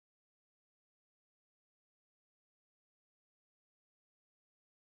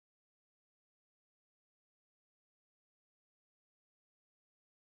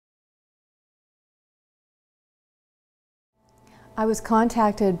I was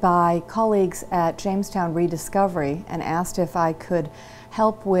contacted by colleagues at Jamestown Rediscovery and asked if I could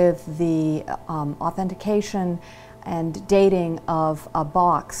help with the authentication and dating of a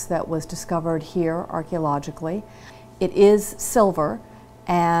box that was discovered here archaeologically. It is silver,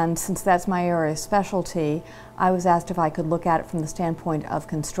 and since that's my area of specialty, I was asked if I could look at it from the standpoint of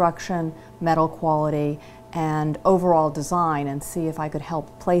construction, metal quality, and overall design and see if I could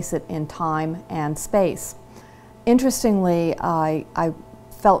help place it in time and space. Interestingly, I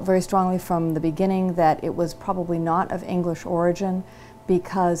felt very strongly from the beginning that it was probably not of English origin,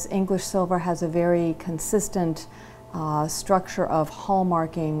 because English silver has a very consistent structure of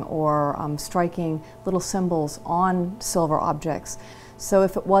hallmarking or striking little symbols on silver objects. So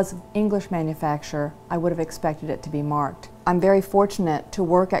if it was English manufacture, I would have expected it to be marked. I'm very fortunate to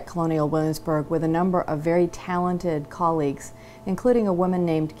work at Colonial Williamsburg with a number of very talented colleagues, including a woman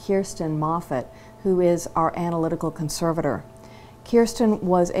named Kirsten Moffat, who is our analytical conservator. Kirsten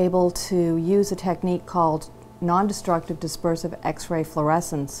was able to use a technique called non-destructive dispersive X-ray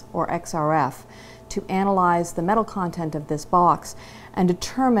fluorescence, or XRF, to analyze the metal content of this box and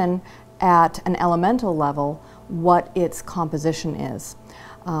determine at an elemental level what its composition is.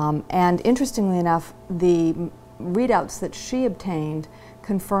 And interestingly enough, the readouts that she obtained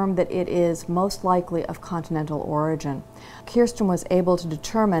confirmed that it is most likely of continental origin. Kirsten was able to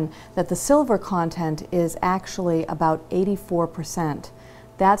determine that the silver content is actually about 84%.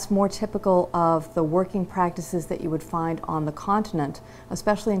 That's more typical of the working practices that you would find on the continent,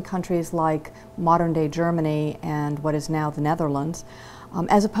 especially in countries like modern-day Germany and what is now the Netherlands,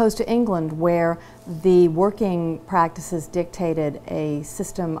 as opposed to England, where the working practices dictated a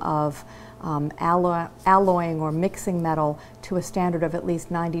system of alloying or mixing metal to a standard of at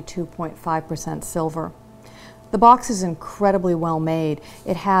least 92.5% silver. The box is incredibly well made.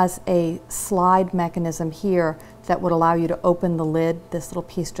 It has a slide mechanism here that would allow you to open the lid. This little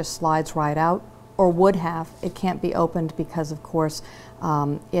piece just slides right out, or would have. It can't be opened because, of course,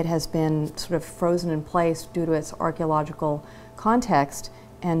 it has been sort of frozen in place due to its archaeological context,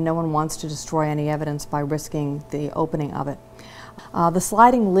 and no one wants to destroy any evidence by risking the opening of it. The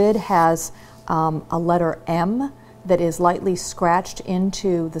sliding lid has a letter M that is lightly scratched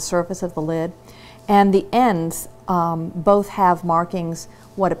into the surface of the lid, and the ends both have markings,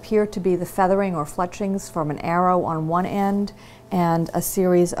 what appear to be the feathering or fletchings from an arrow on one end and a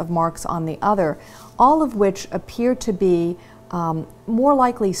series of marks on the other, all of which appear to be more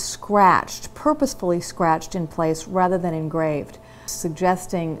likely scratched, purposefully scratched in place rather than engraved,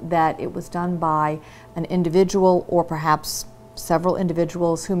 suggesting that it was done by an individual or perhaps several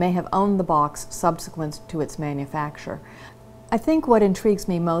individuals who may have owned the box subsequent to its manufacture. I think what intrigues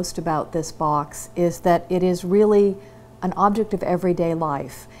me most about this box is that it is really an object of everyday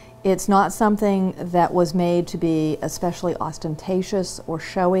life. It's not something that was made to be especially ostentatious or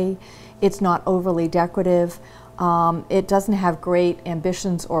showy. It's not overly decorative. It doesn't have great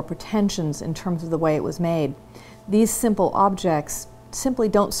ambitions or pretensions in terms of the way it was made. These simple objects simply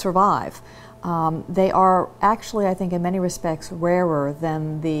don't survive. They are actually, I think, in many respects rarer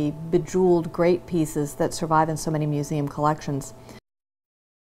than the bejeweled great pieces that survive in so many museum collections.